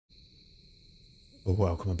Well,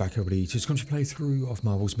 welcome back everybody to this country playthrough of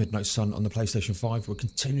Marvel's Midnight Sun on the PlayStation 5. We're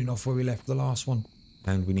continuing off where we left the last one,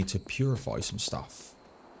 and we need to purify some stuff.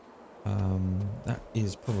 That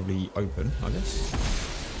is probably open, I guess.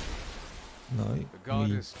 No. The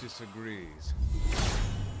goddess disagrees.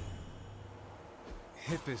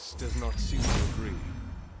 Hippus does not seem to agree.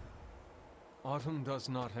 Autumn does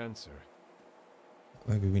not answer.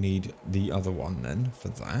 Maybe we need the other one then for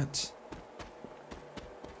that.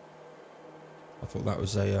 I thought that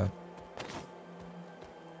was a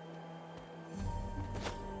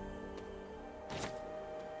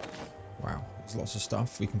wow, there's lots of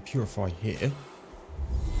stuff we can purify here.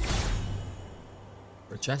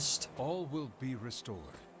 For a chest. All will be restored.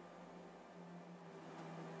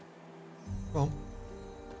 Come on.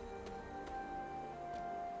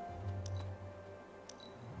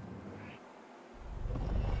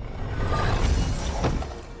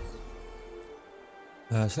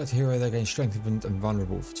 Select a hero, they gain strengthened and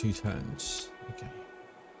vulnerable for 2 turns. Okay.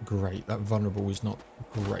 Great. That vulnerable is not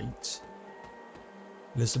great.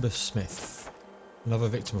 Elizabeth Smith. Another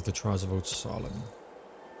victim of the trials of Old Salem.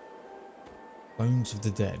 Bones of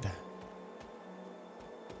the Dead.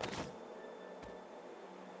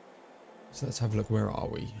 So let's have a look. Where are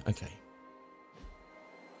we? Okay.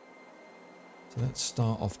 So let's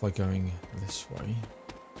start off by going this way.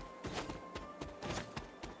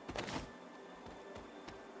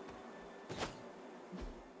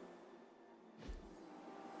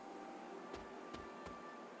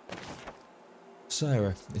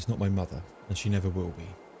 Sarah is not my mother, and she never will be.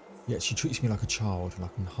 Yet she treats me like a child, and I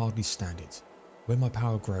can hardly stand it. When my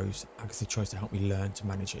power grows, Agatha tries to help me learn to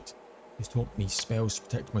manage it. She's taught me spells to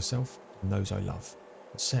protect myself and those I love.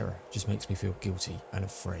 But Sarah just makes me feel guilty and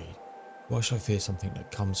afraid. Why should I fear something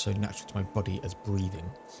that comes so natural to my body as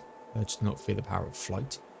breathing? Birds do not fear the power of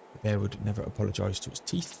flight. The bear would never apologise to its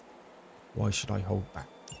teeth. Why should I hold back?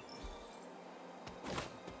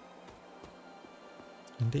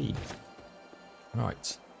 Indeed.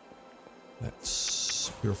 Right,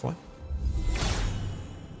 let's purify.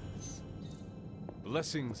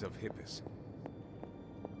 Blessings of Hippus.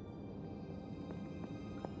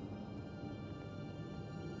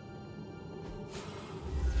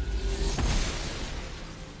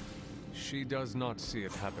 She does not see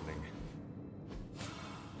it happening.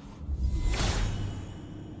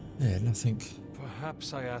 Yeah, nothing.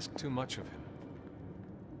 Perhaps I ask too much of him.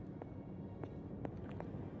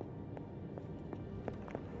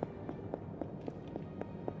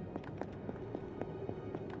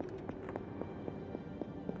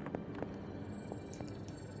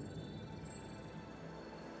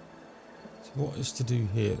 What is to do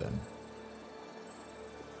here then?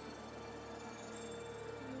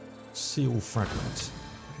 Seal fragment.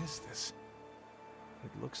 What is this?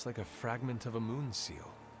 It looks like a fragment of a moon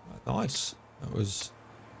seal. Nice. That was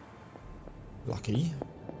lucky.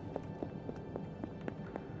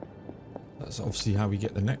 That's obviously how we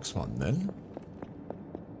get the next one then.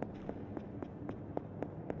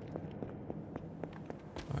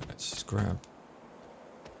 Right, let's just grab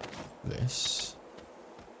this.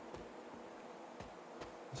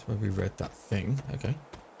 That's where we read that thing. Okay.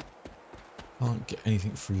 Can't get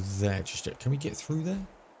anything through there just yet. Can we get through there?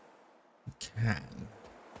 We can.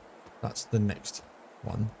 That's the next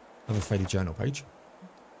one. Another faded journal page.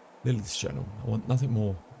 Lilith's journal. I want nothing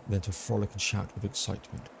more than to frolic and shout with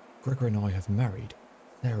excitement. Gregor and I have married.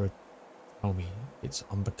 Sarah told me it's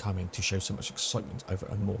unbecoming to show so much excitement over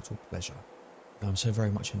a mortal pleasure. I'm so very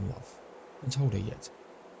much in love. I haven't told her yet.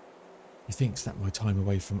 He thinks that my time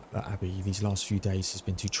away from the Abbey these last few days has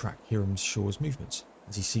been to track Hiram Shaw's movements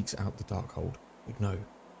as he seeks out the Darkhold. But no,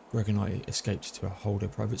 Greg and I escaped to hold a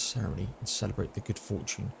private ceremony and celebrate the good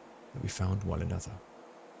fortune that we found one another.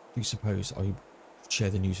 I do suppose I would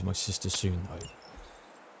share the news with my sister soon, though.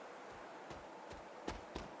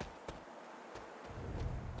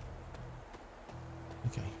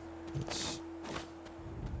 Okay, let's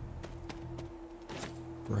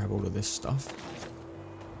grab all of this stuff.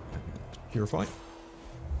 Purify.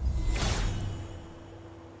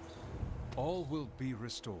 All will be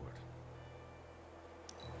restored.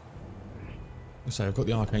 So I've got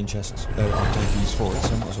the arcane chest, arcane keys for it,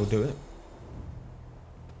 so I might as well do it.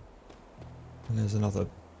 And there's another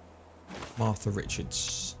Martha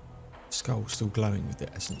Richards skull still glowing with the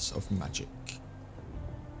essence of magic.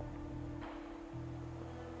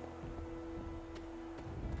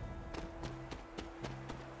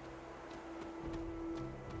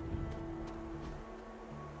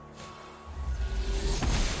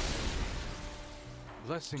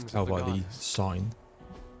 Blessings Tell of the by the goddess. sign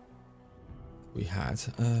we had.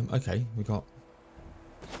 Okay, we got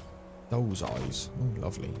Doll's eyes. Oh,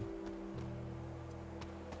 lovely.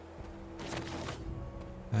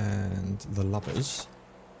 And the lovers.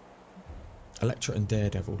 Elektra and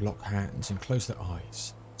Daredevil lock hands and close their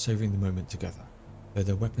eyes, savouring the moment together. Though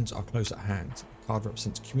their weapons are close at hand, the card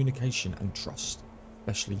represents communication and trust,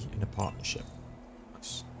 especially in a partnership.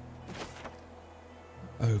 Nice.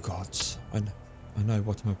 Oh gods, I know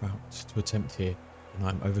what I'm about to attempt here, and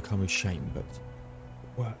I'm overcome with shame, but it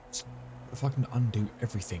works. If I can undo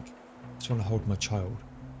everything, I just want to hold my child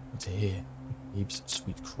and to hear the babe's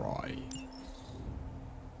sweet cry.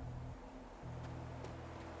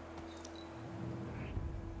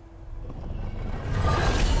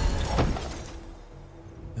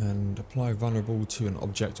 And apply vulnerable to an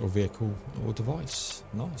object or vehicle or device.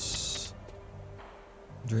 Nice.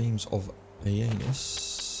 Dreams of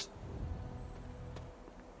Aeneas.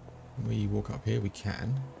 Can we walk up here? We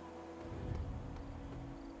can.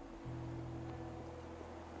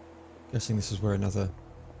 Guessing this is where another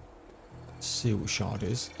seal shard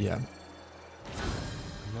is. Yeah.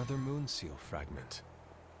 Another moon seal fragment.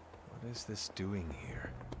 What is this doing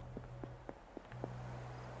here?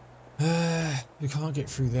 We can't get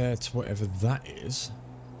through there to whatever that is.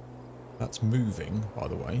 That's moving, by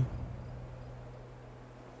the way.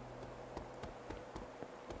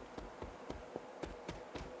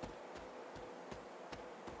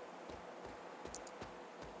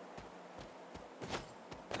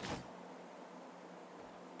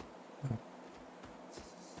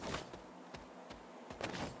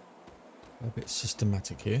 A bit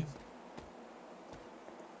systematic here.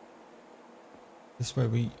 This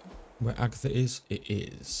where Agatha is? It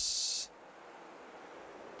is.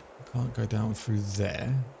 I can't go down through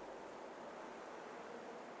there.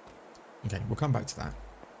 Okay, we'll come back to that.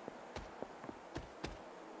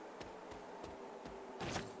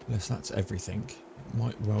 Unless that's everything. It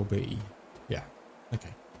might well be. Yeah,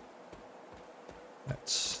 okay.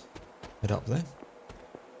 Let's head up there.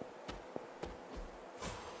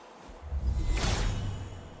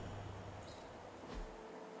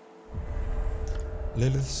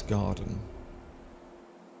 Lilith's garden.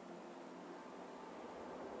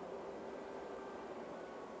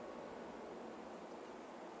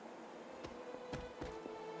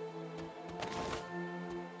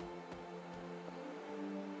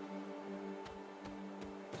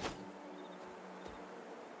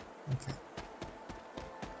 Okay.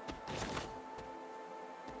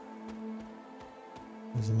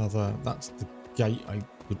 There's another, that's the gate, I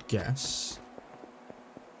would guess.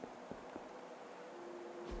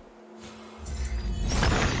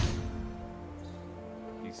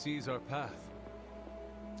 Sees our path.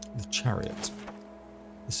 The chariot.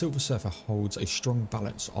 The Silver Surfer holds a strong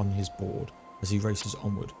balance on his board as he races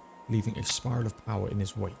onward, leaving a spiral of power in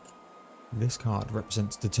his wake. This card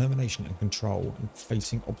represents determination and control and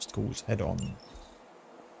facing obstacles head on.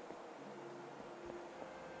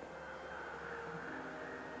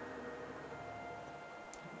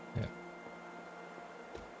 Yeah.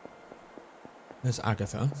 There's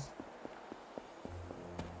Agatha.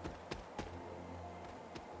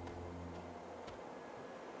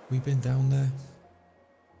 We been down there?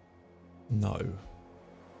 No.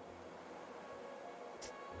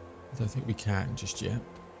 I don't think we can just yet.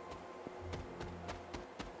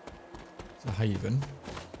 It's a haven.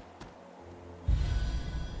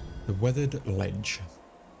 The Weathered Ledge.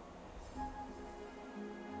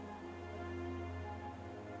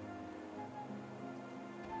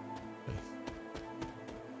 Okay.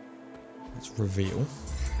 Let's reveal.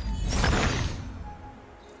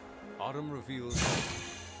 Autumn reveals.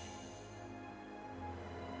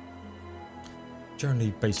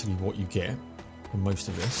 Generally, basically what you get for most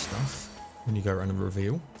of this stuff when you go around and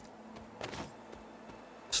reveal.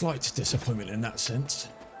 Slight disappointment in that sense.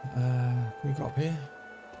 Can we go up here?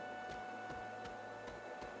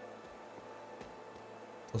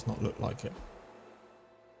 Does not look like it.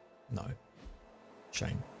 No.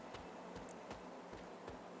 Shame.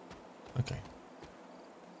 Okay.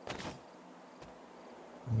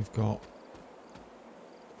 And we've got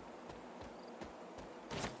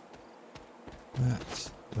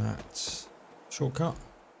that shortcut.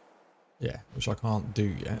 Yeah, which I can't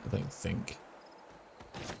do yet, I don't think.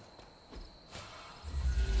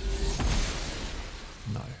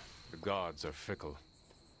 No. The gods are fickle.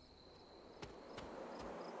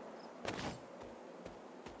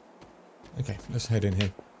 Okay, let's head in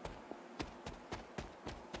here.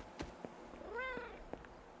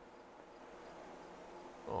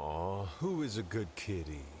 Aw, who is a good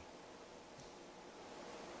kitty?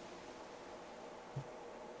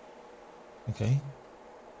 Okay.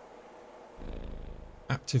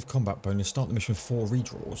 Active combat bonus. Start the mission with 4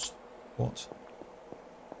 redraws. What?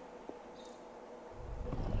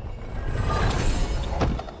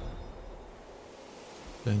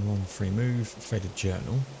 Gain 1 free move. Faded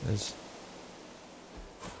journal. There's...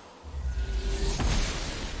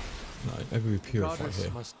 No, maybe we purify Goddess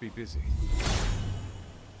here. must be busy.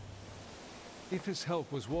 If his help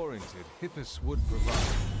was warranted, Hippus would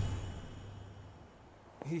provide.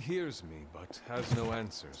 He hears me, but has no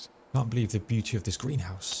answers. Can't believe the beauty of this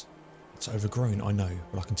greenhouse. It's overgrown, I know,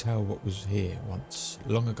 but I can tell what was here once,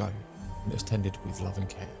 long ago, and it was tended with love and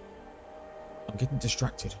care. I'm getting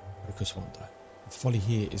distracted, focus Wanda. The folly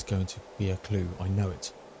here is going to be a clue, I know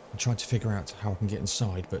it. I'm trying to figure out how I can get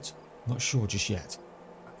inside, but I'm not sure just yet.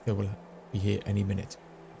 They will be here any minute.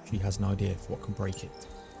 She has an idea for what can break it.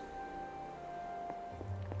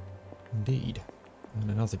 Indeed. And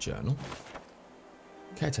another journal.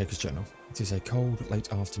 Caretaker's journal. It is a cold,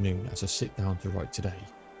 late afternoon as I sit down to write today.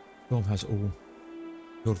 Storm has all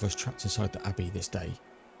of us trapped inside the Abbey this day,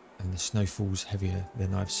 and the snow falls heavier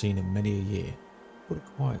than I've seen in many a year. Put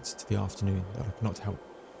a quiet to the afternoon that I cannot help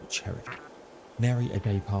but cherish. Nary a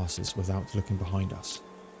day passes without looking behind us,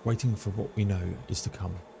 waiting for what we know is to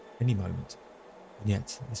come, any moment. And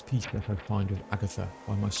yet, this peace that I find with Agatha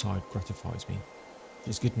by my side gratifies me.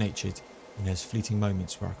 She is good-natured, and there's fleeting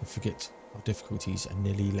moments where I can forget our difficulties and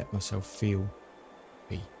nearly let myself feel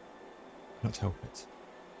happy. I cannot help it.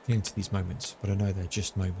 Cling to these moments, but I know they're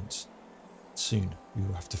just moments. Soon, we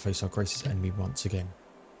will have to face our greatest enemy once again.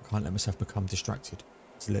 I can't let myself become distracted,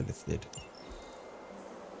 as Lilith did.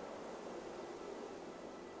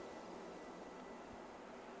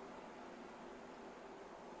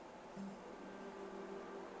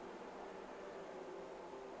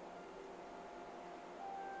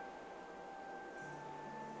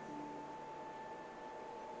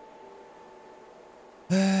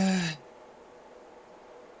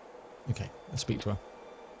 Okay, let's speak to her.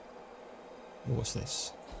 What's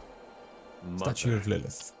this? Mother. Statue of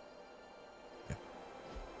Lilith. Yeah.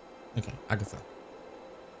 Okay, Agatha.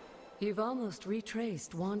 You've almost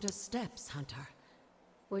retraced Wanda's steps, Hunter.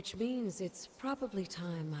 Which means it's probably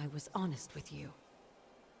time I was honest with you.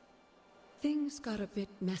 Things got a bit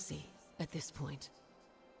messy at this point.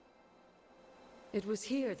 It was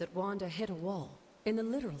here that Wanda hit a wall, in the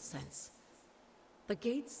literal sense. The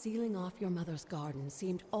gates sealing off your mother's garden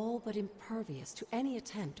seemed all but impervious to any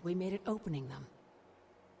attempt we made at opening them.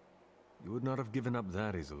 You would not have given up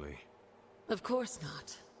that easily. Of course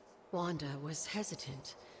not. Wanda was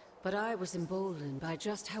hesitant, but I was emboldened by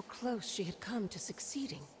just how close she had come to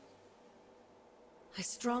succeeding. I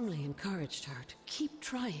strongly encouraged her to keep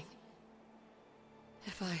trying.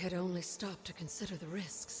 If I had only stopped to consider the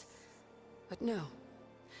risks. But no.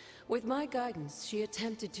 With my guidance, she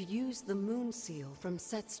attempted to use the moon seal from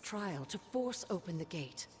Set's trial to force open the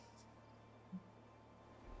gate.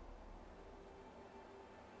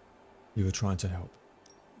 You were trying to help.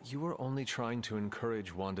 You were only trying to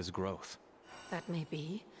encourage Wanda's growth. That may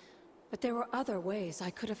be, but there were other ways I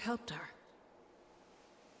could have helped her.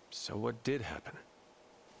 So what did happen?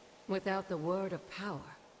 Without the word of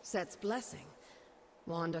power, Set's blessing,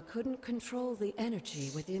 Wanda couldn't control the energy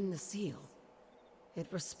within the seal. It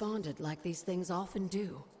responded like these things often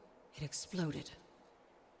do. It exploded.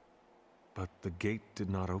 But the gate did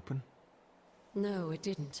not open? No, it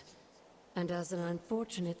didn't. And as an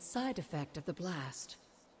unfortunate side effect of the blast,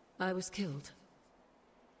 I was killed.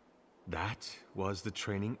 That was the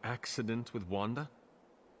training accident with Wanda?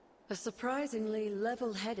 A surprisingly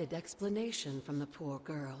level-headed explanation from the poor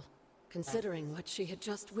girl, considering what she had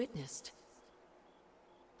just witnessed.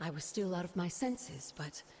 I was still out of my senses,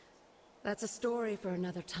 but that's a story for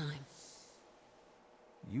another time.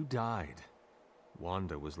 You died.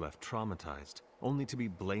 Wanda was left traumatized, only to be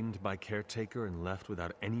blamed by Caretaker and left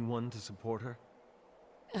without anyone to support her?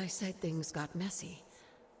 I said things got messy.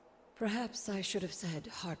 Perhaps I should have said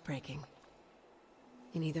heartbreaking.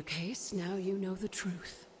 In either case, now you know the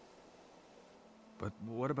truth. But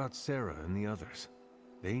what about Sarah and the others?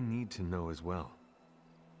 They need to know as well.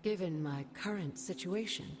 Given my current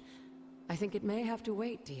situation, I think it may have to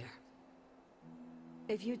wait, dear.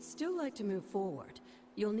 If you'd still like to move forward,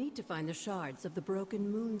 you'll need to find the shards of the broken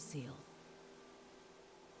moon seal.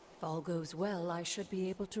 If all goes well, I should be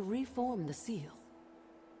able to reform the seal.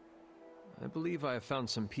 I believe I have found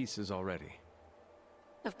some pieces already.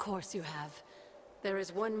 Of course you have. There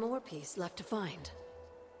is one more piece left to find.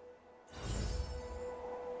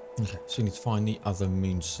 Okay, so you need to find the other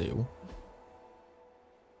moon seal.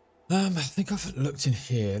 I think I've looked in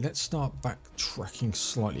here. Let's start backtracking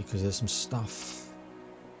slightly because there's some stuff.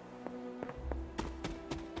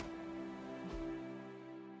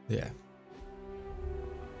 Yeah.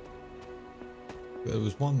 There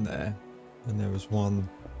was one there, and there was one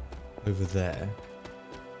over there.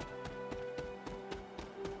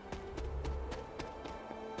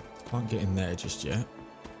 Can't get in there just yet.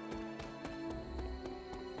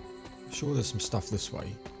 I'm sure there's some stuff this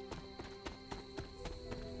way.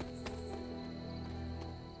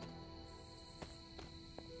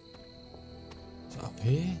 Is it up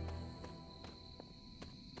here?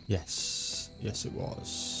 Yes. Yes, it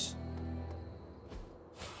was.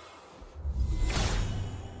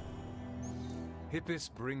 Hippus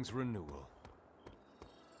brings renewal.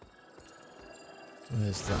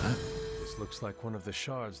 There's that. This looks like one of the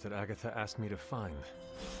shards that Agatha asked me to find.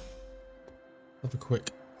 Have a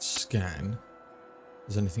quick scan.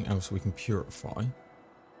 Is there anything else we can purify?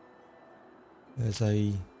 There's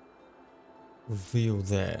a reveal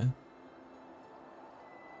there,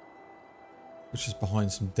 which is behind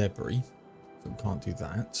some debris, so we can't do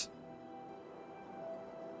that.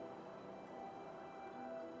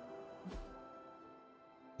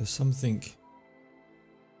 There's something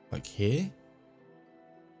like here.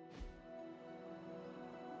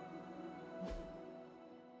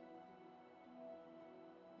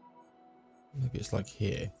 Maybe it's like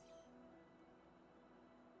here.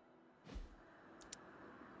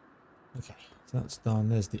 Okay, so that's done.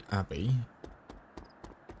 There's the Abbey.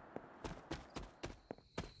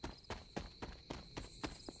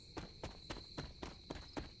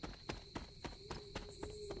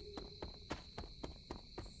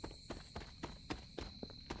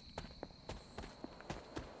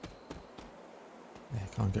 Yeah,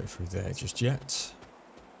 can't get through there just yet.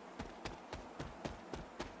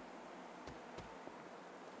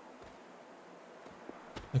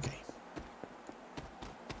 Okay.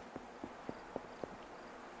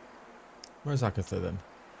 Where's Agatha then?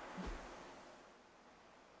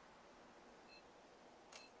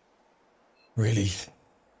 Really?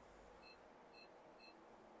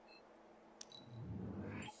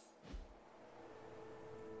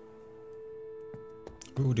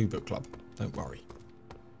 We will do book club, don't worry.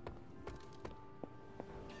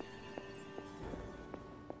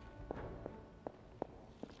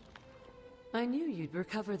 I knew you'd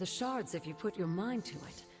recover the shards if you put your mind to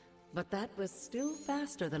it, but that was still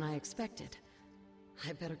faster than I expected.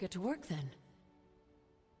 I better get to work then.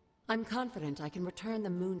 I'm confident I can return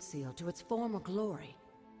the moon seal to its former glory,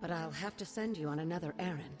 but I'll have to send you on another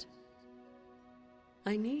errand.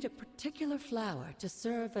 I need a particular flower to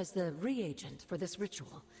serve as the reagent for this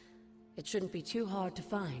ritual. It shouldn't be too hard to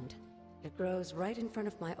find. It grows right in front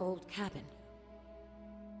of my old cabin.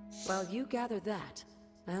 While you gather that,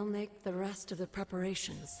 I'll make the rest of the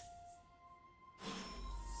preparations.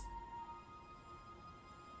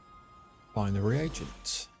 Find the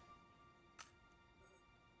reagent.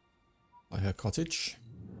 By her cottage.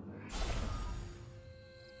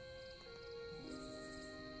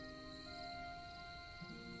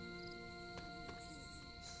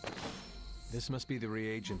 This must be the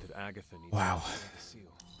reagent that Agatha needs. Wow. To create the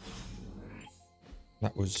seal.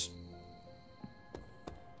 That was...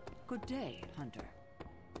 Good day, Hunter.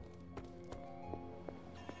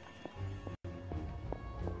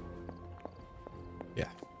 yeah.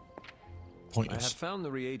 I Pointless. have found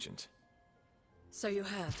the reagent. So you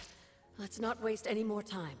have. Let's not waste any more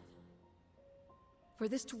time. For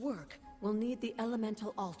this to work, we'll need the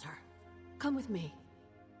elemental altar. Come with me.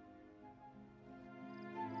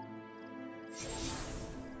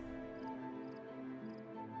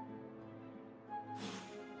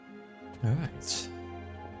 Alright.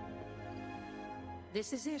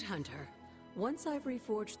 This is it, Hunter. Once I've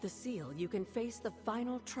reforged the seal, you can face the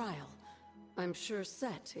final trial. I'm sure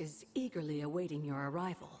Set is eagerly awaiting your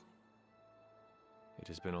arrival. It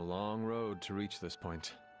has been a long road to reach this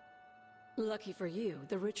point. Lucky for you,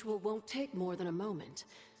 the ritual won't take more than a moment.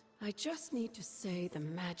 I just need to say the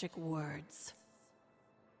magic words.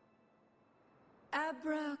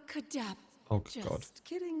 Abracadabra. Oh, Just God.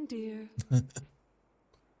 kidding, dear.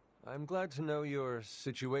 I'm glad to know your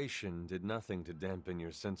situation did nothing to dampen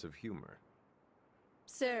your sense of humor.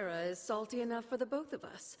 Sarah is salty enough for the both of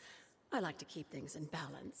us. I like to keep things in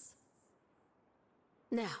balance.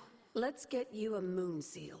 Now, let's get you a moon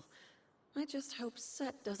seal. I just hope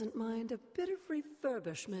Set doesn't mind a bit of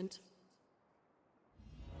refurbishment.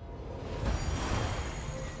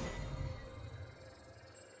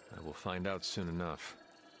 I will find out soon enough.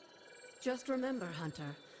 Just remember,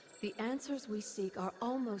 Hunter, the answers we seek are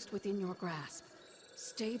almost within your grasp.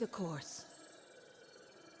 Stay the course.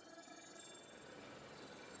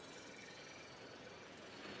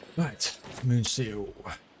 Right. Moon seal.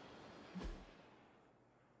 I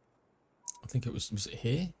think it was it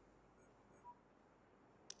here?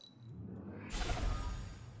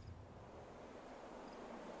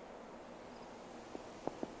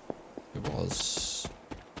 It was.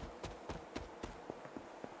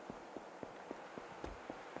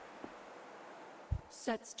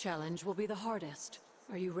 Set's challenge will be the hardest.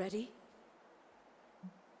 Are you ready?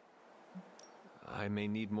 I may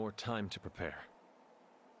need more time to prepare.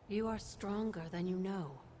 You are stronger than you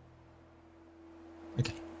know.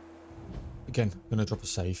 Okay. Again, I'm gonna drop a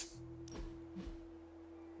save.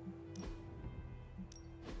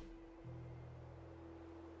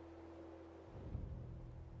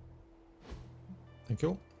 Thank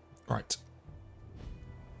you. Right.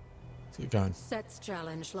 Let's get going. Set's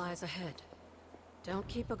challenge lies ahead. Don't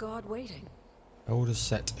keep a god waiting. Elder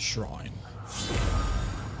Set Shrine.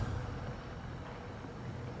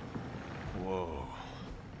 Whoa.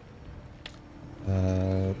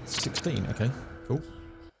 16, okay, cool.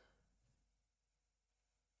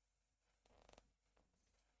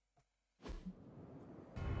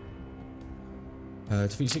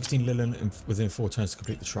 Defeat 16 Lilith within 4 turns to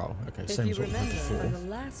complete the trial. Okay, If same you as what we did remember before. from the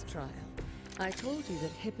last trial, I told you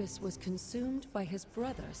that Hippus was consumed by his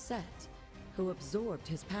brother Set, who absorbed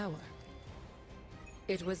his power.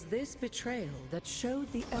 It was this betrayal that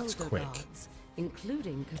showed the That's Elder quick. Gods,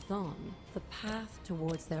 including Chthon, the path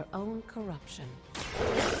towards their own corruption.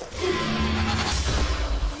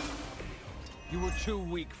 You were too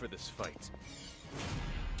weak for this fight.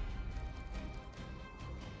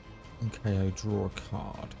 Okay, draw a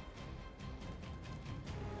card.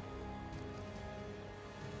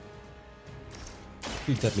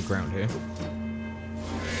 Be deadly ground here.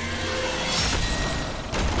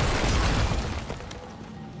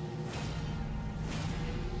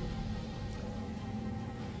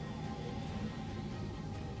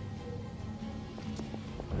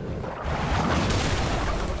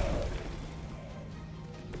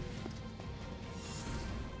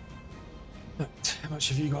 Right, how much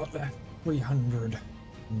have you got there?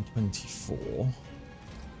 324.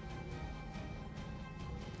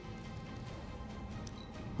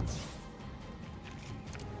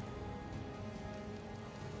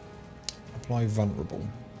 Apply vulnerable.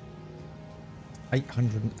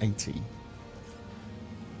 880.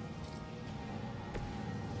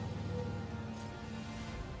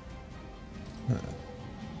 Huh.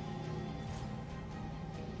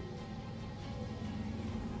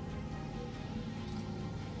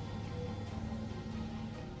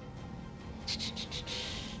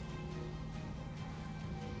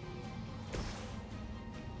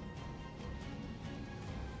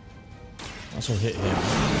 That's all hit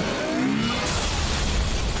here.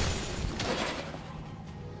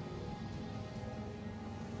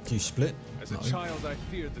 Do you split? As No. a child, I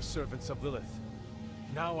feared the servants of Lilith.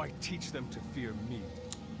 Now I teach them to fear me.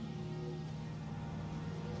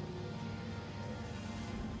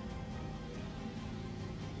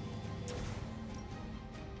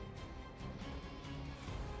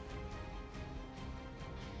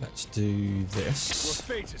 Let's do Your this.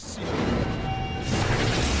 fate is sealed.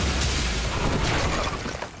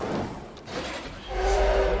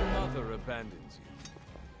 Your mother abandons you.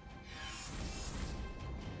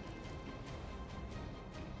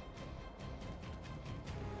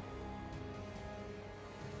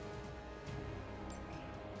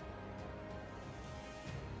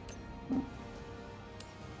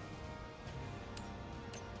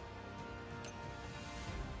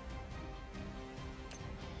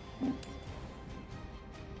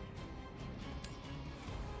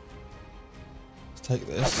 Let's take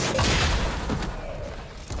this.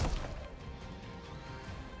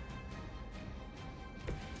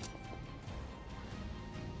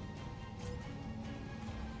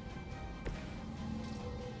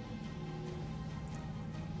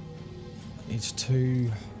 That needs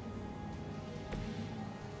 2.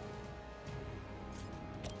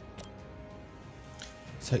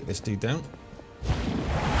 Take this dude down.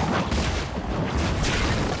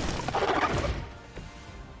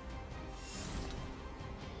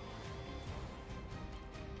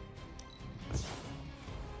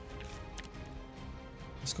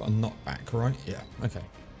 It's got a knockback, right? Yeah, okay.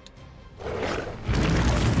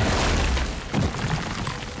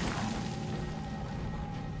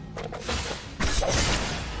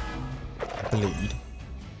 Bleed.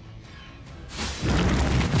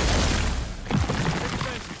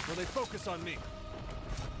 Will they focus on me?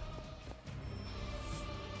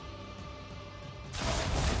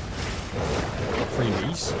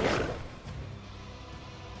 Freebies.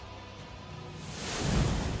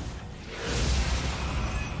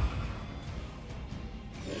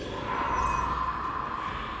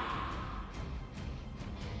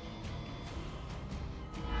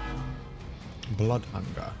 Blood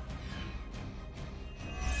hunger.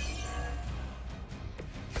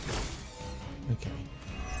 Okay.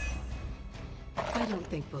 I don't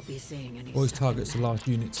think we'll be seeing any. Always stuff targets in the that. last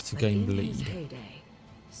units to But gain in his bleed. heyday,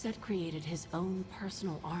 Set created his own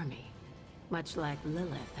personal army, much like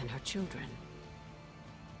Lilith and her children.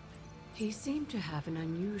 He seemed to have an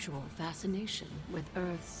unusual fascination with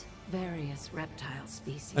Earth's various reptile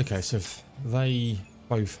species. Okay, so if they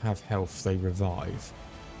both have health, they revive.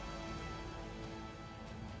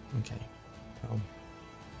 Okay. Oh.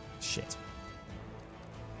 Shit.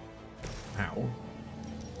 Ow.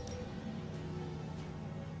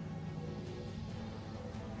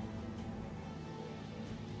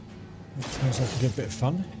 That sounds like a good bit of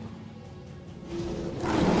fun.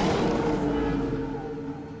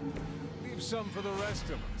 Leave some for the rest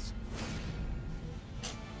of us.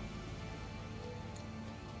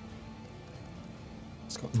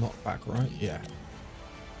 It's got knockback, right? Yeah.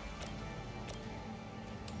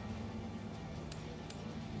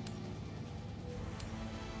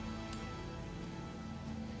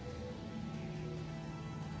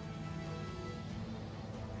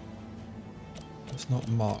 It's not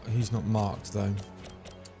marked. He's not marked though.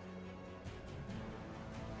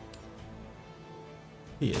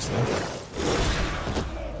 He is though.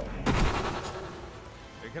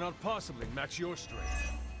 They cannot possibly match your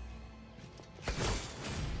strength.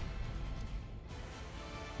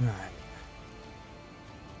 Right.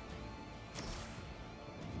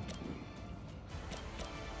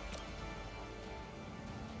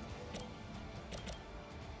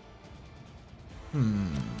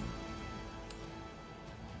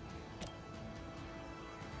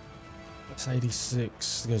 That's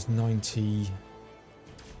 86. There's 90.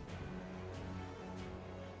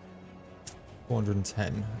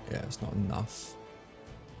 410. Yeah, it's not enough.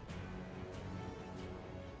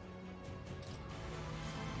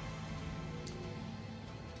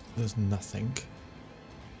 There's nothing.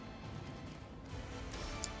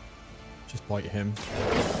 Just bite him.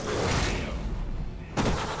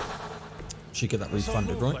 Should get that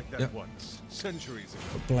refunded, right? Like that Yep. once, centuries ago.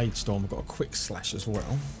 Got Blade Storm, got a quick slash as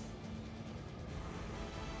well.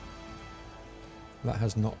 That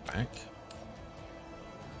has knockback.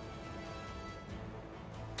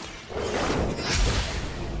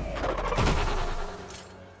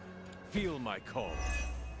 Feel my call.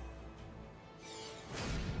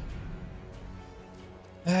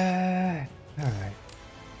 Alright.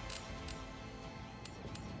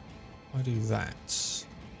 I do that.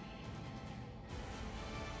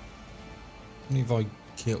 How many have I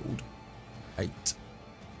killed? 8.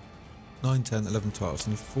 9, 10, 11, 12. So I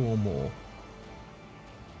need 4 more.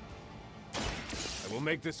 I will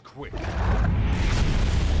make this quick.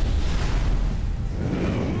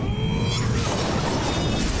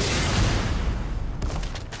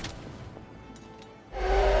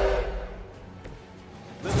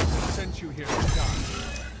 Lilith sent you here to die.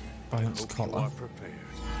 Balanced Hope you collar. are prepared.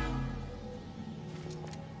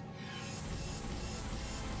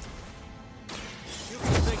 You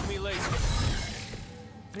can thank me later.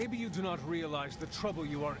 Maybe you do not realize the trouble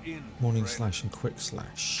you are in. Morning friend. slash and quick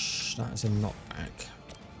slash. That is a knockback.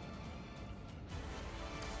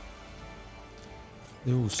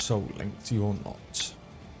 They're all soul linked, you're not.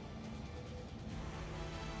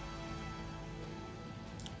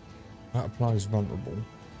 That applies vulnerable.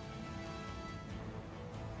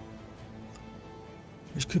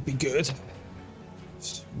 Which could be good.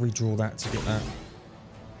 Just redraw that to get that.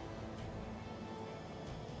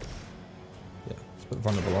 Yeah, let's put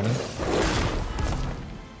vulnerable on it.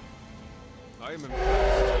 I am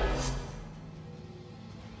impressed.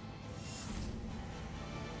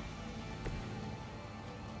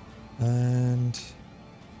 And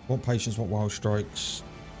want patience, want wild strikes,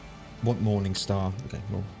 want morning star. Okay,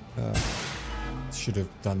 well, should have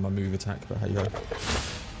done my move attack, but hey yo.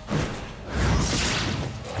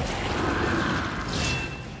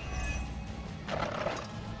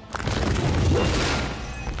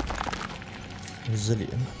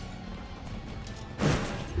 Resilient.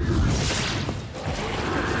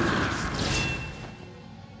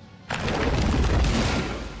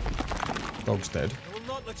 Dog's dead. I will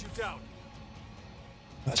not let you down.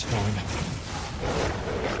 That's fine.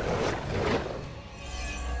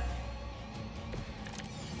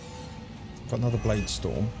 Got another blade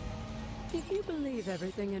storm. If you believe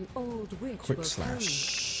everything an old witch Quick will tell you,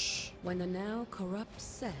 slash. when the now corrupt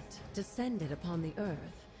Set descended upon the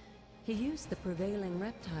Earth, he used the prevailing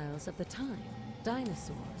reptiles of the time,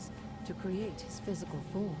 dinosaurs, to create his physical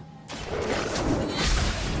form.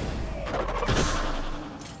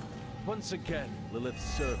 Once again, Lilith's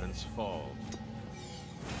servants fall.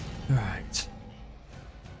 Right.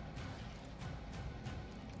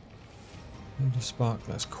 Holy spark,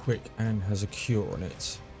 that's quick and has a cure on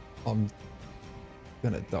it. I'm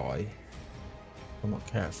gonna die if I'm not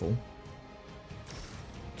careful.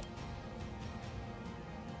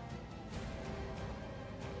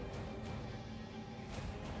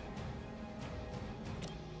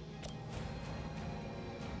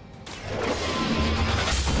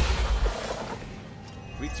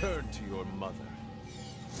 Return to your mother.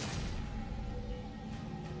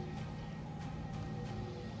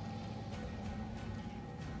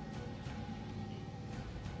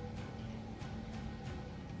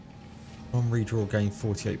 On redraw, gain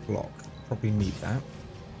 48 block. Probably need that.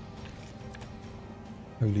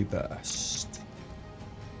 Holy burst.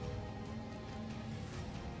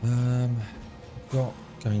 Got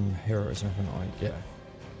game heroes and everything. Yeah.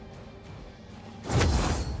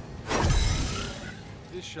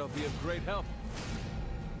 This shall be of great help.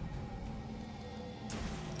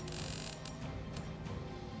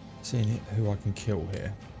 Seeing who I can kill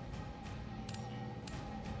here.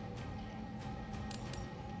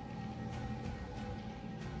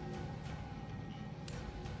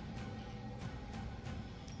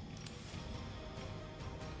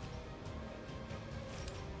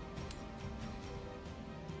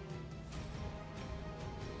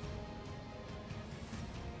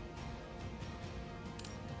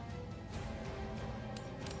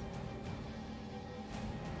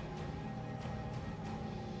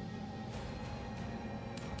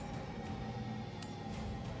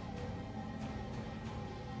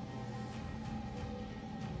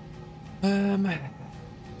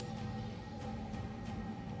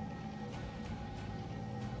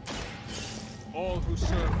 All who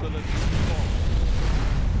serve Lilith fall.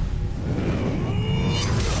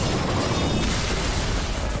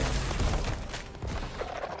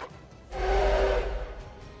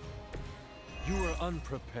 You are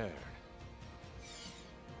unprepared.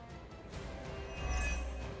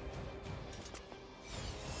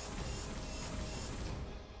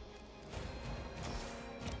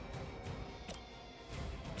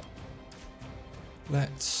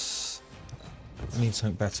 I need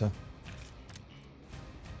something better.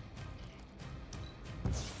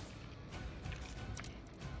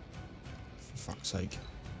 For fuck's sake.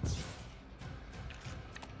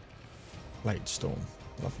 Blade Storm.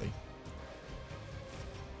 Lovely.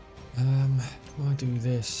 I do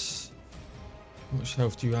this. How much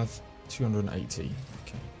health do you have? 280.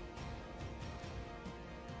 Okay.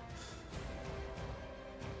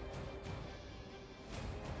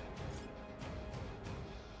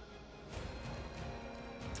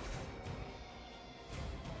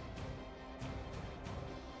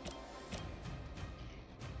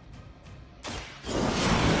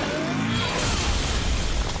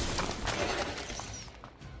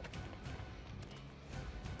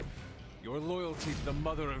 Your loyalty to the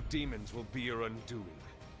Mother of Demons will be your undoing.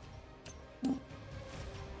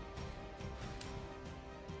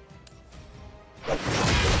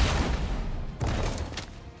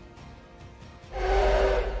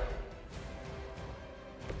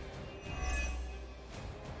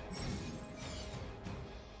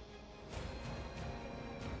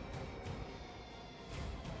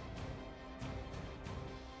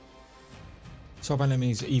 Sub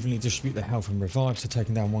enemies evenly distribute their health and revive, so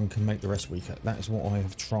taking down one can make the rest weaker. That is what I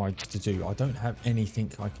have tried to do. I don't have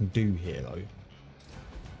anything I can do here though.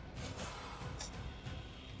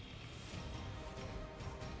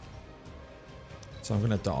 So I'm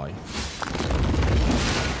gonna die.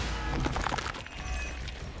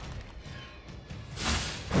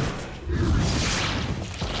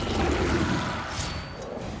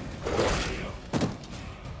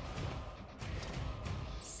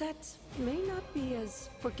 Set may not be as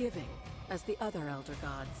forgiving as the other Elder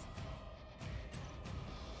Gods.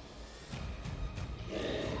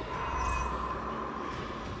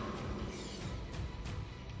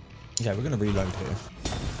 Yeah, we're gonna reload here.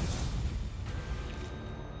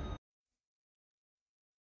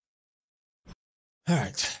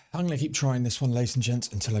 Alright, I'm gonna keep trying this one, ladies and gents,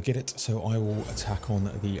 until I get it, so I will attack on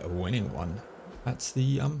the winning one. That's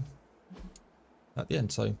the at the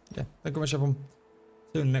end. So yeah, thank you very much everyone.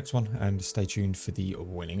 See you in the next one, and stay tuned for the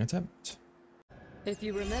winning attempt. If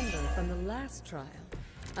you remember from the last trial,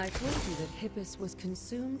 I told you that Hippus was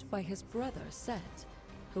consumed by his brother Set,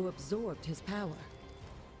 who absorbed his power.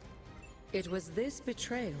 It was this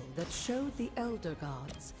betrayal that showed the Elder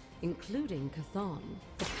Gods, including Chthon,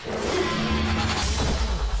 the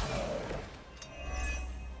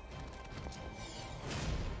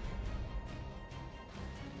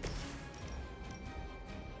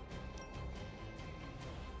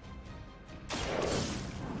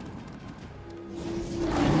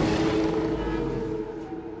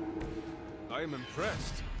I am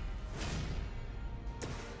impressed.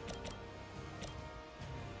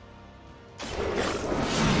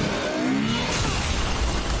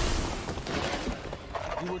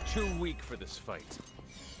 You were too weak for this fight.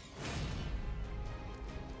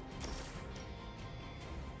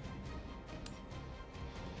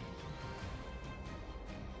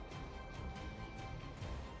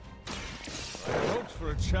 I hoped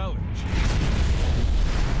for a challenge.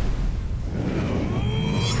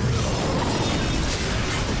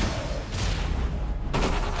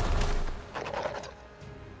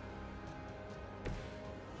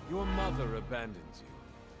 Your mother abandons you.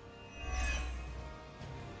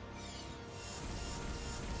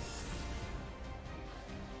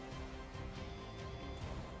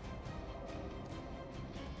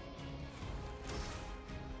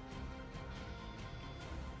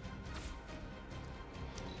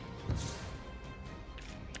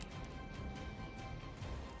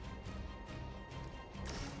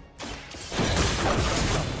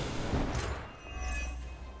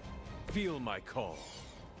 Feel my call.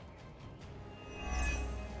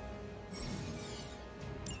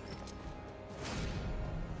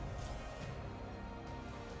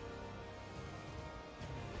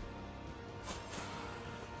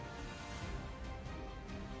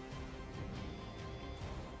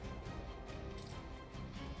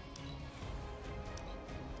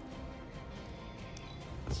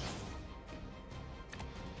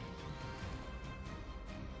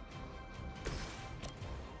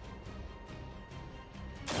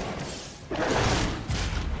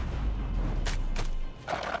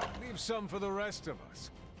 Some for the rest of us.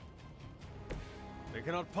 They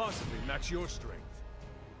cannot possibly match your strength.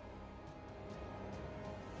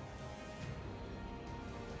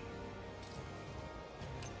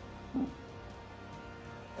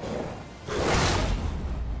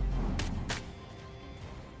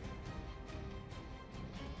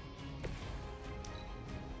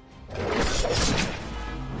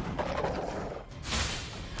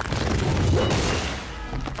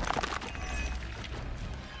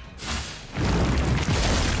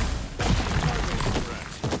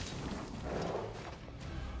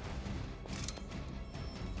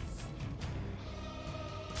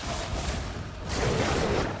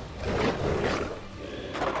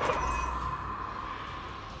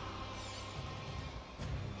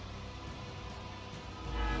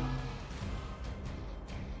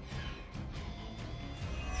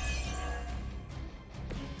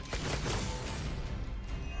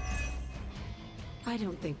 I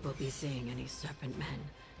don't think we'll be seeing any Serpent Men,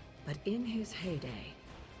 but in his heyday,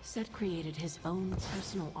 Set created his own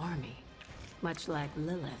personal army, much like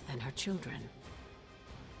Lilith and her children.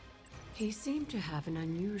 He seemed to have an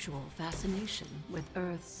unusual fascination with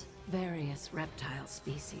Earth's various reptile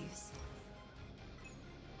species.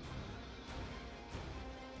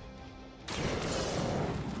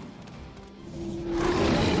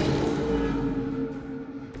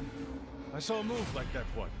 I saw a move like that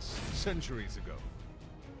once, centuries ago.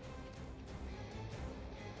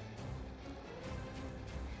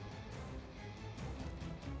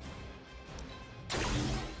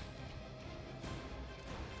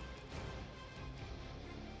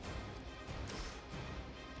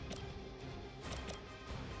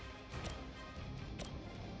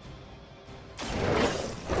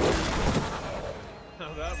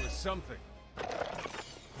 Now that was something.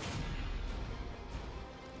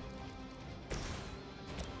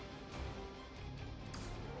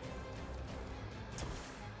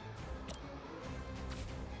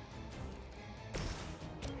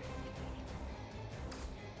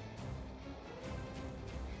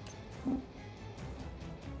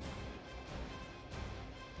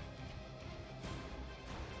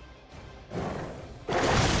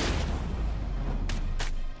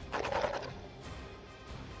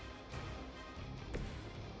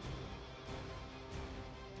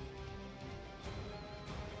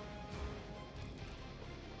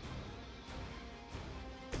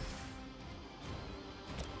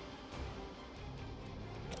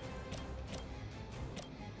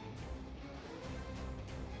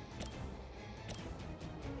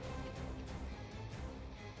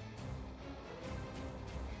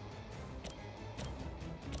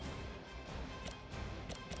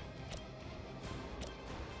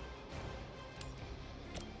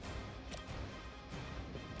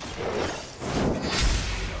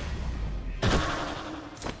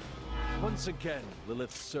 Once again,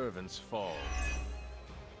 Lilith's servants fall.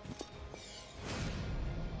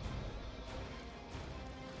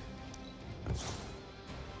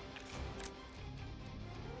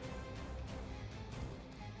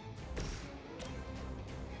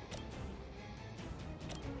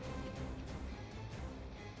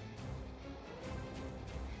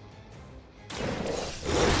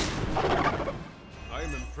 I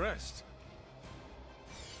am impressed.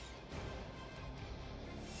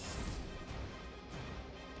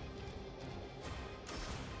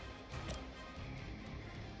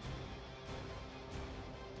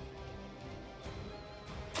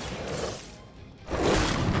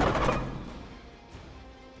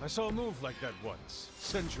 saw a move like that once,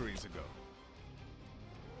 centuries ago.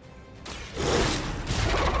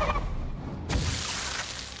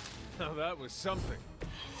 Now that was something.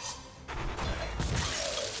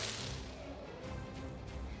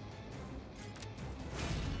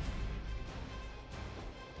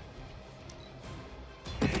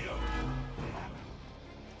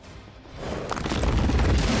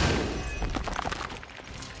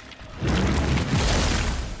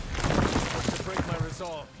 To break my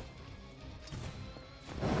resolve.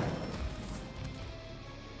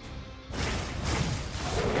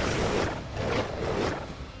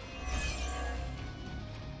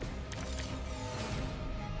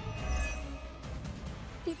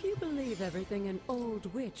 If you believe everything an old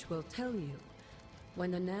witch will tell you,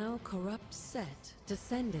 when the now corrupt Set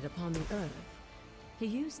descended upon the earth, he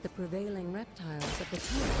used the prevailing reptiles of the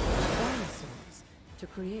time, dinosaurs, to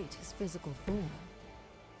create his physical form.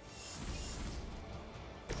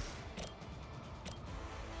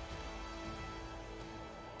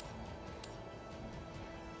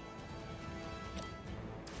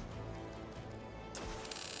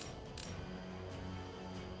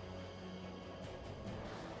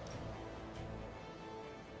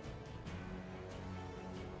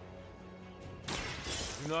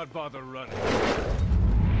 Do not bother running.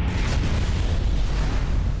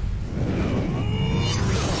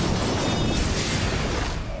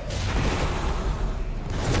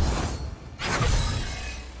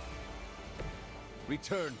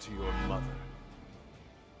 Return to your mother.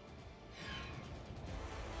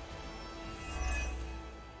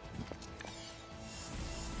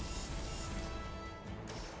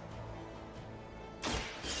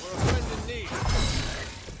 We're a friend in need.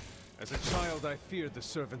 As a child, I feared the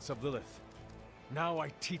servants of Lilith. Now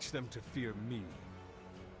I teach them to fear me.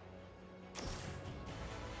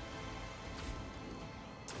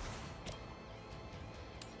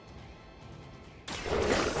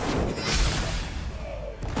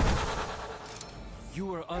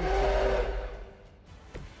 You are unprepared.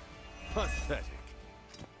 Pathetic.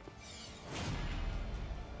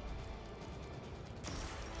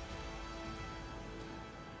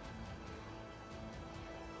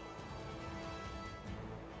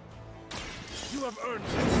 You have earned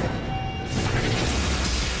it.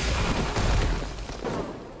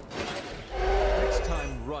 Next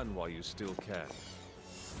time, run while you still can.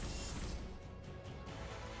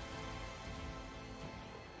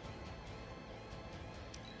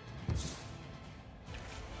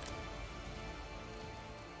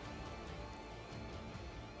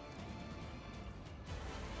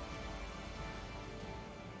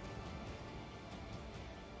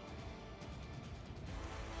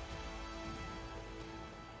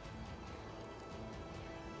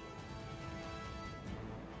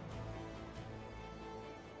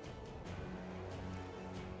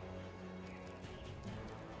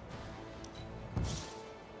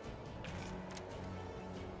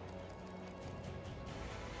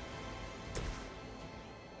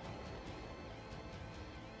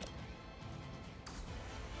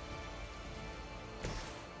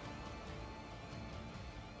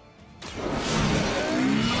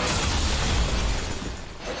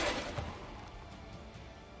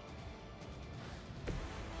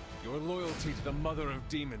 Your loyalty to the Mother of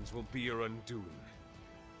Demons will be your undoing.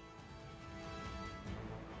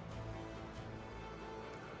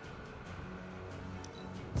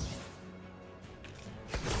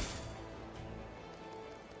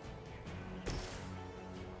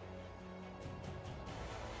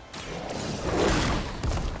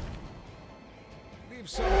 Leave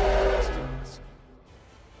some to the rest of us.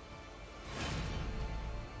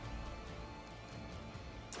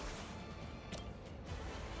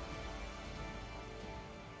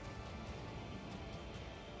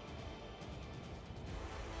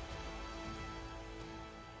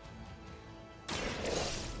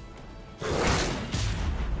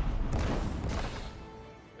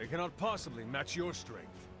 They cannot possibly match your strength.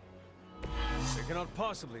 They cannot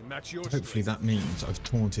possibly match your strength. Hopefully that means I've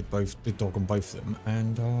taunted both the dog on both of them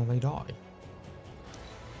and they die.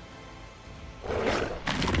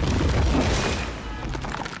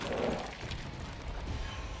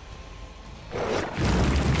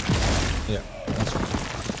 Yeah, that's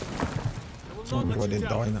fine. As long as I didn't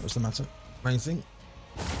die and that was the matter. Main thing.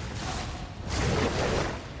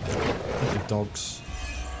 The dogs.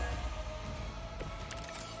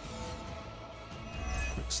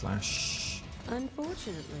 Slash.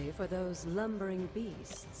 Unfortunately for those lumbering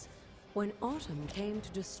beasts, when autumn came to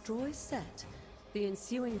destroy Set, the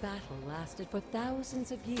ensuing battle lasted for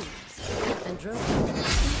thousands of years and drove them to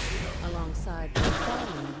defeat alongside the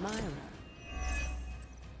fallen Myra.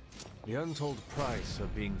 The untold price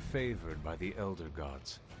of being favored by the Elder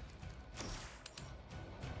Gods.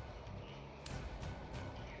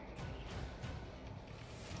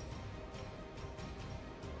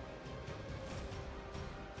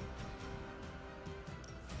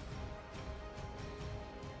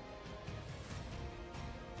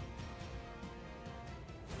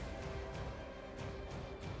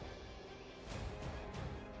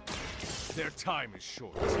 Their time is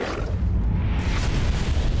short.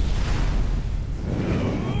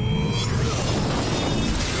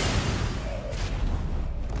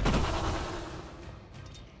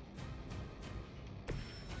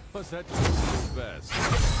 Was that his best?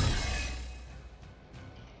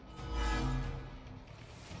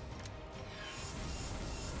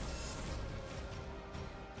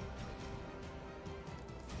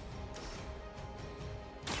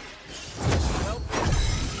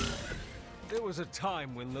 There was a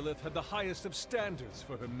time when Lilith had the highest of standards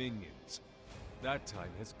for her minions. That time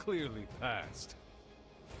has clearly passed.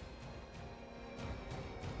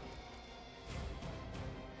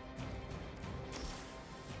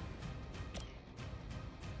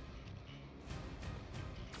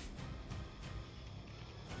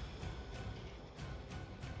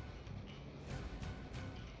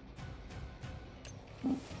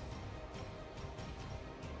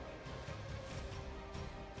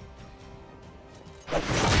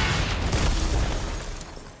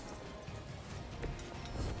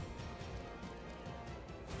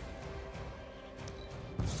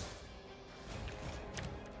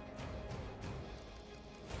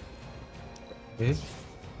 Here.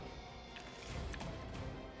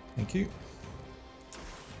 Thank you.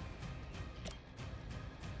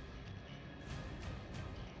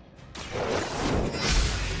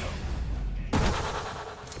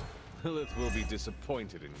 Lilith will be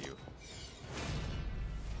disappointed in you.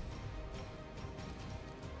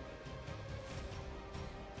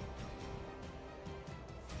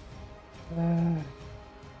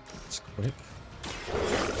 That's quick.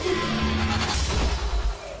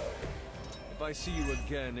 If I see you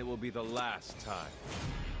again, it will be the last time.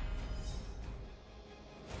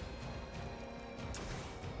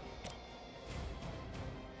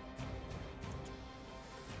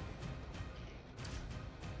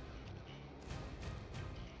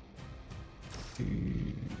 Do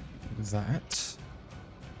that.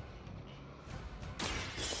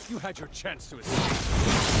 You had your chance to escape.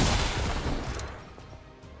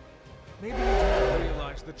 Maybe you don't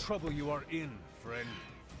realize the trouble you are in, friend.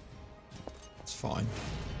 It's fine.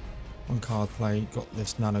 One card play, got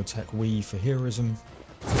this nanotech weave for heroism.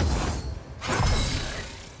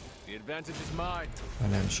 The advantage is mine.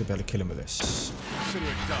 And then should be able to kill him with this. Consider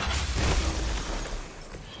it done.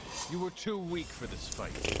 You were too weak for this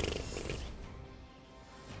fight.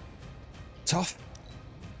 Tough.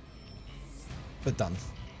 But done.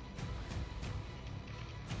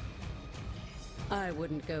 I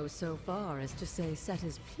wouldn't go so far as to say Set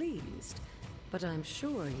is pleased, but I'm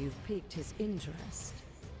sure you've piqued his interest.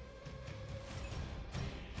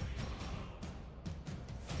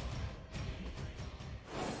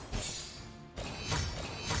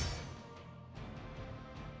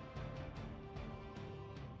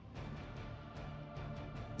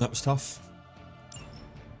 That was tough.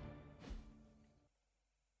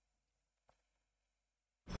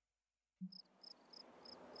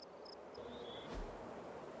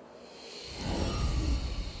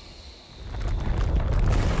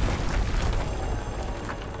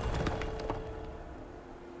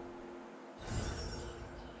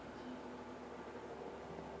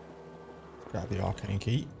 Grab the arcane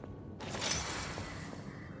key.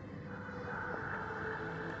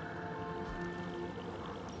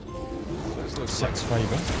 Set's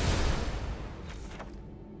favour.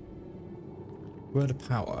 Word of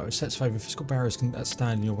power. Set's favour. Physical barriers that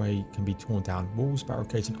stand in your way can be torn down. Walls,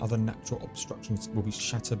 barricades, and other natural obstructions will be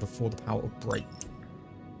shattered before the power will break.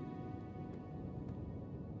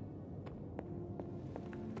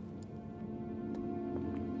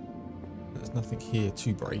 There's nothing here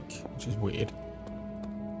to break, which is weird.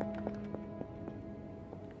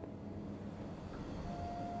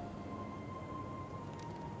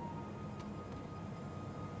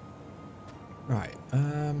 Right,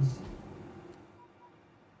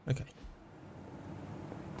 okay.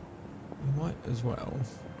 We might as well.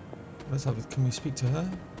 Let's have can we speak to her?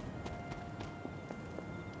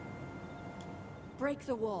 Break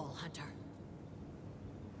the wall, Hunter.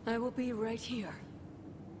 I will be right here.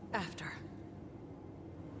 After.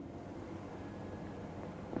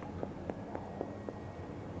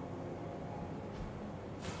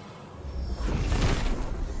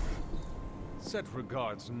 Set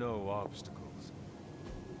regards no obstacles.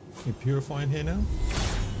 You purifying here now?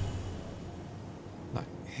 No.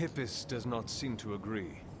 Hippus does not seem to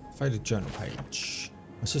agree. Faded journal page.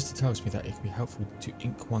 My sister tells me that it can be helpful to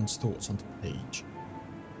ink one's thoughts onto page.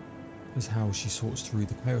 This is how she sorts through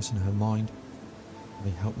the chaos in her mind. And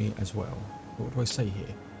they help me as well. But what do I say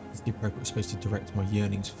here? Is the appropriate supposed to direct my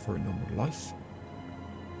yearnings for a normal life?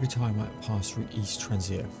 Every time I pass through East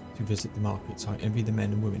Transia to visit the markets, I envy the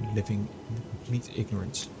men and women living in the complete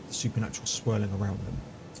ignorance of the supernatural swirling around them.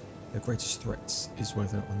 Their greatest threat is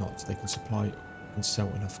whether or not they can supply and sell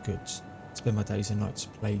enough goods. I spend my days and nights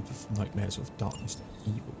plagued with nightmares of darkness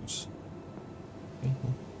and evils. Okay,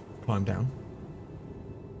 well, climb down.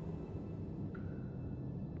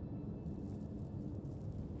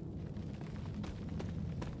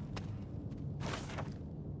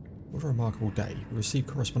 What a remarkable day. We received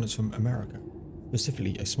correspondence from America,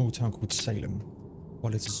 specifically a small town called Salem.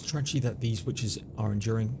 While it is a tragedy that these witches are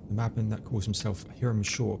enduring, the madman that calls himself Hiram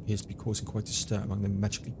Shaw appears to be causing quite a stir among the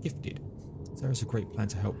magically gifted. There is a great plan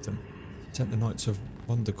to help them. I sent the Knights of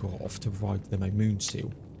Wondergore off to provide them a moon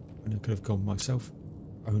seal, and I could have gone myself,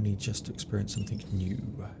 only just to experience something new.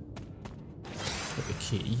 Got the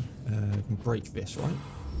key. Can break this, right?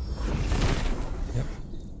 Yep.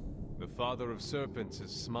 The Father of Serpents is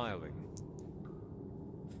smiling.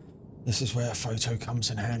 This is where a photo comes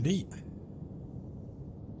in handy.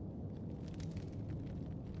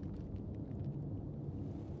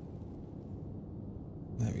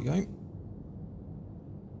 There we go.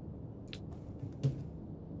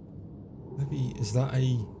 Maybe, is that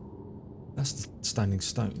a... That's the standing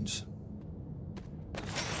stones.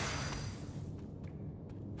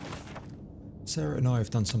 Sarah and I have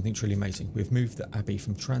done something truly amazing. We've moved the Abbey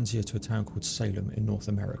from Transia to a town called Salem in North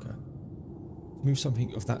America. To move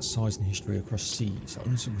something of that size and history across seas, I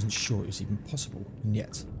honestly wasn't sure it was even possible. And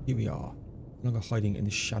yet, here we are, no longer hiding in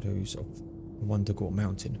the shadows of the Wondergore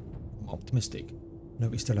Mountain. I'm optimistic. I know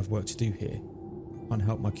we still have work to do here. I can't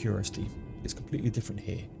help my curiosity. It's completely different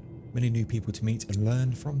here. Many new people to meet and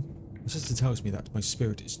learn from. My sister tells me that my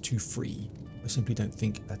spirit is too free. I simply don't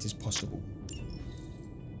think that is possible.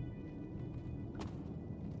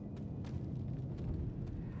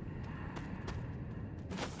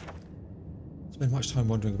 Spend much time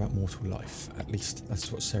wondering about mortal life. At least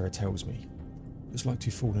that's what Sarah tells me. It's like to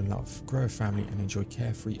fall in love, grow a family and enjoy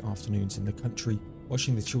carefree afternoons in the country,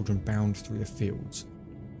 watching the children bound through the fields.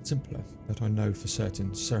 It's simpler, but I know for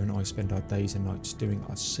certain Sarah and I spend our days and nights doing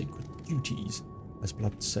our sacred duties as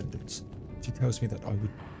blood descendants. She tells me that I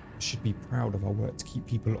should be proud of our work to keep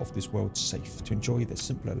people of this world safe, to enjoy their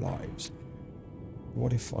simpler lives. But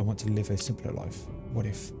what if I want to live a simpler life? What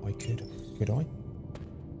if I could? Could I?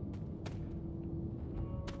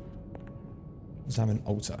 Examine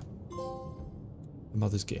altar. The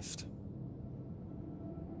mother's gift.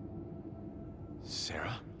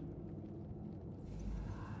 Sarah?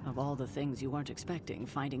 Of all the things you weren't expecting,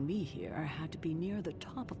 finding me here had to be near the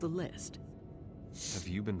top of the list. Have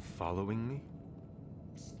you been following me?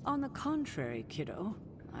 On the contrary, kiddo,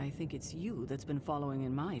 I think it's you that's been following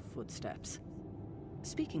in my footsteps.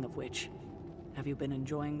 Speaking of which, have you been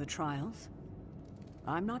enjoying the trials?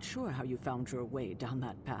 I'm not sure how you found your way down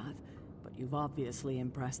that path, but you've obviously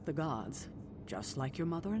impressed the gods, just like your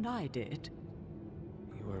mother and I did.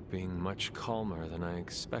 You are being much calmer than I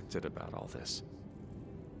expected about all this.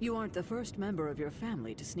 You aren't the first member of your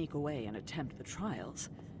family to sneak away and attempt the trials.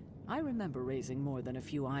 I remember raising more than a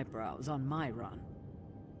few eyebrows on my run.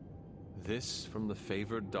 This from the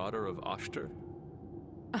favored daughter of Oshter?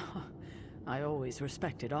 I always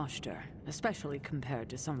respected Oshter, especially compared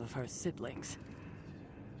to some of her siblings.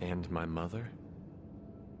 And my mother?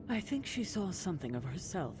 I think she saw something of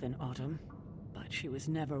herself in Autumn, but she was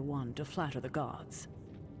never one to flatter the gods.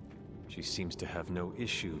 She seems to have no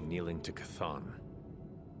issue kneeling to Chthon.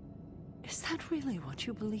 Is that really what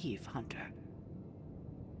you believe, Hunter?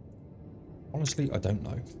 Honestly, I don't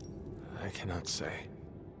know. I cannot say.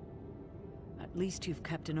 At least you've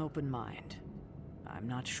kept an open mind. I'm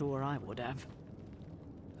not sure I would have.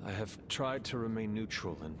 I have tried to remain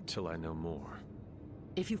neutral until I know more.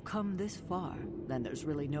 If you've come this far, then there's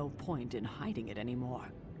really no point in hiding it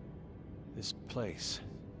anymore. This place,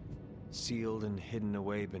 sealed and hidden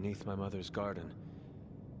away beneath my mother's garden.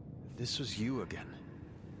 This was you again.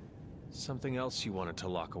 Something else you wanted to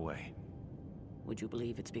lock away. Would you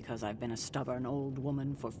believe it's because I've been a stubborn old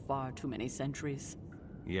woman for far too many centuries?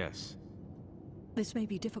 Yes. This may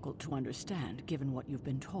be difficult to understand given what you've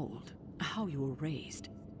been told, how you were raised.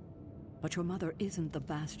 But your mother isn't the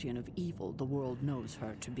bastion of evil the world knows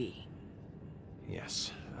her to be.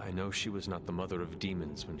 Yes, I know she was not the mother of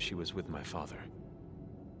demons when she was with my father.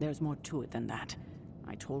 There's more to it than that.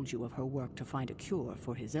 I told you of her work to find a cure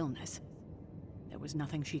for his illness. There was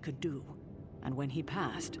nothing she could do, and when he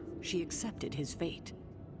passed, she accepted his fate.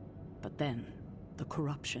 But then, the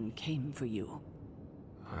corruption came for you.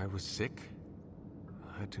 I was sick?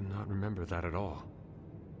 I do not remember that at all.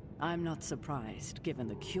 I'm not surprised, given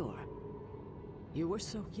the cure. You were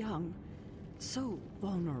so young, so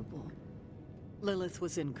vulnerable. Lilith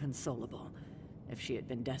was inconsolable. If she had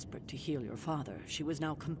been desperate to heal your father, she was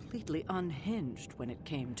now completely unhinged when it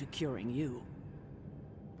came to curing you.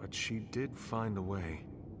 But she did find a way.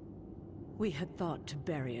 We had thought to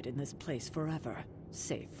bury it in this place forever,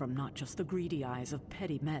 safe from not just the greedy eyes of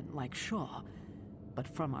petty men like Shaw, but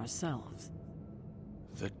from ourselves.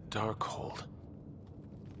 The Darkhold.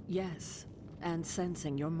 Yes, and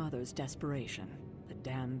sensing your mother's desperation, the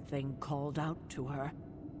damn thing called out to her.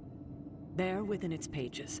 There within its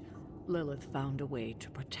pages, Lilith found a way to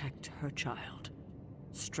protect her child.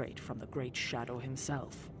 Straight from the Great Shadow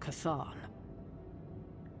himself, Chthon.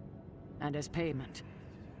 And as payment,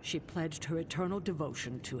 she pledged her eternal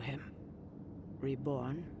devotion to him.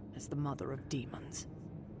 Reborn as the Mother of Demons.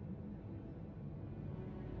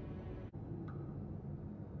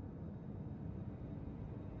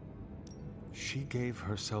 She gave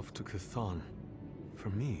herself to Chthon. For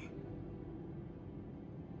me.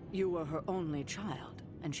 You were her only child,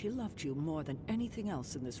 and she loved you more than anything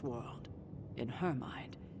else in this world. In her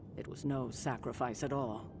mind, it was no sacrifice at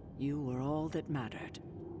all. You were all that mattered.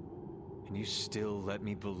 And you still let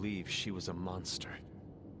me believe she was a monster.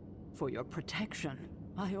 For your protection,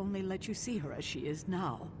 I only let you see her as she is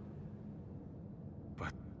now.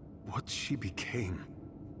 But what she became...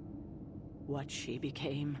 What she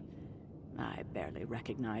became, I barely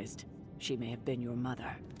recognized. She may have been your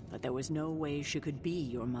mother, but there was no way she could be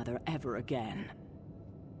your mother ever again.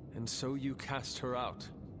 And so you cast her out?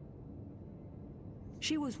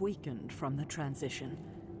 She was weakened from the transition.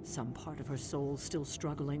 Some part of her soul still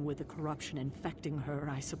struggling with the corruption infecting her,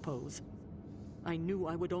 I suppose. I knew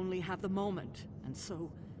I would only have the moment, and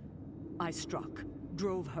so I struck,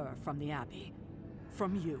 drove her from the Abbey,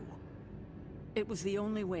 from you. It was the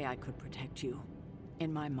only way I could protect you.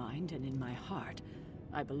 In my mind and in my heart,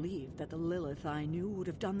 I believed that the Lilith I knew would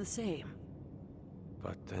have done the same.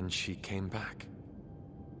 But then she came back.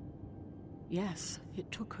 Yes,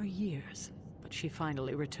 it took her years, but she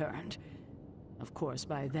finally returned. Of course,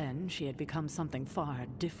 by then, she had become something far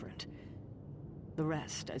different. The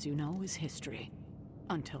rest, as you know, is history.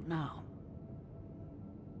 Until now.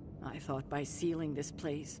 I thought by sealing this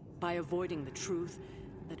place, by avoiding the truth,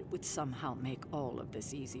 that it would somehow make all of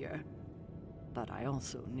this easier. But I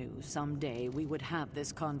also knew someday we would have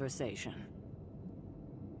this conversation.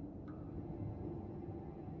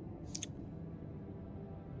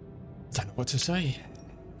 Don't know what to say.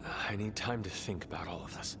 I need time to think about all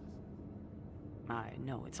of this. I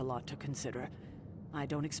know it's a lot to consider. I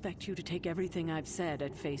don't expect you to take everything I've said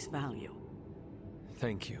at face value.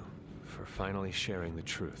 Thank you for finally sharing the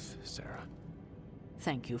truth, Sarah.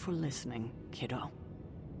 Thank you for listening, kiddo.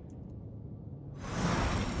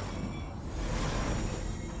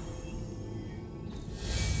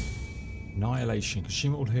 Annihilation.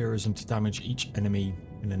 Consume all heroism to damage each enemy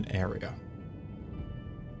in an area.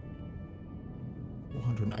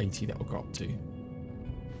 480 that will go up to.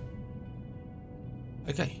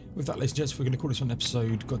 Okay, with that, ladies and gents, we're going to call this one an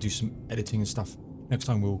episode. Got to do some editing and stuff. Next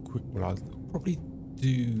time what I'll probably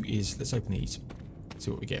do is let's open these, see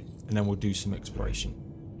what we get, and then we'll do some exploration.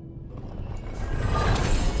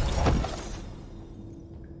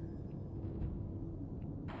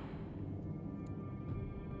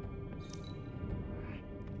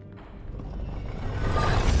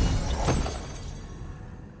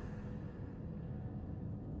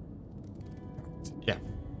 Yeah,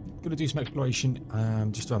 gonna do some exploration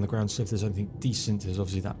just around the ground, see if there's anything decent. There's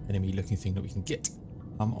obviously that enemy looking thing that we can get.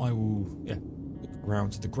 I will look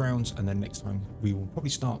around to the grounds, and then next time we will probably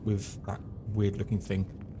start with that weird looking thing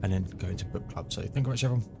and then go into book club. So thank you very much,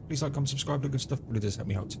 everyone. Please like, comment, subscribe, look good stuff, really does help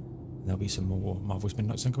me out. And there's be some more Marvel's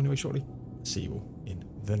Midnight Sun coming away shortly. See you all in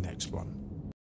the next one.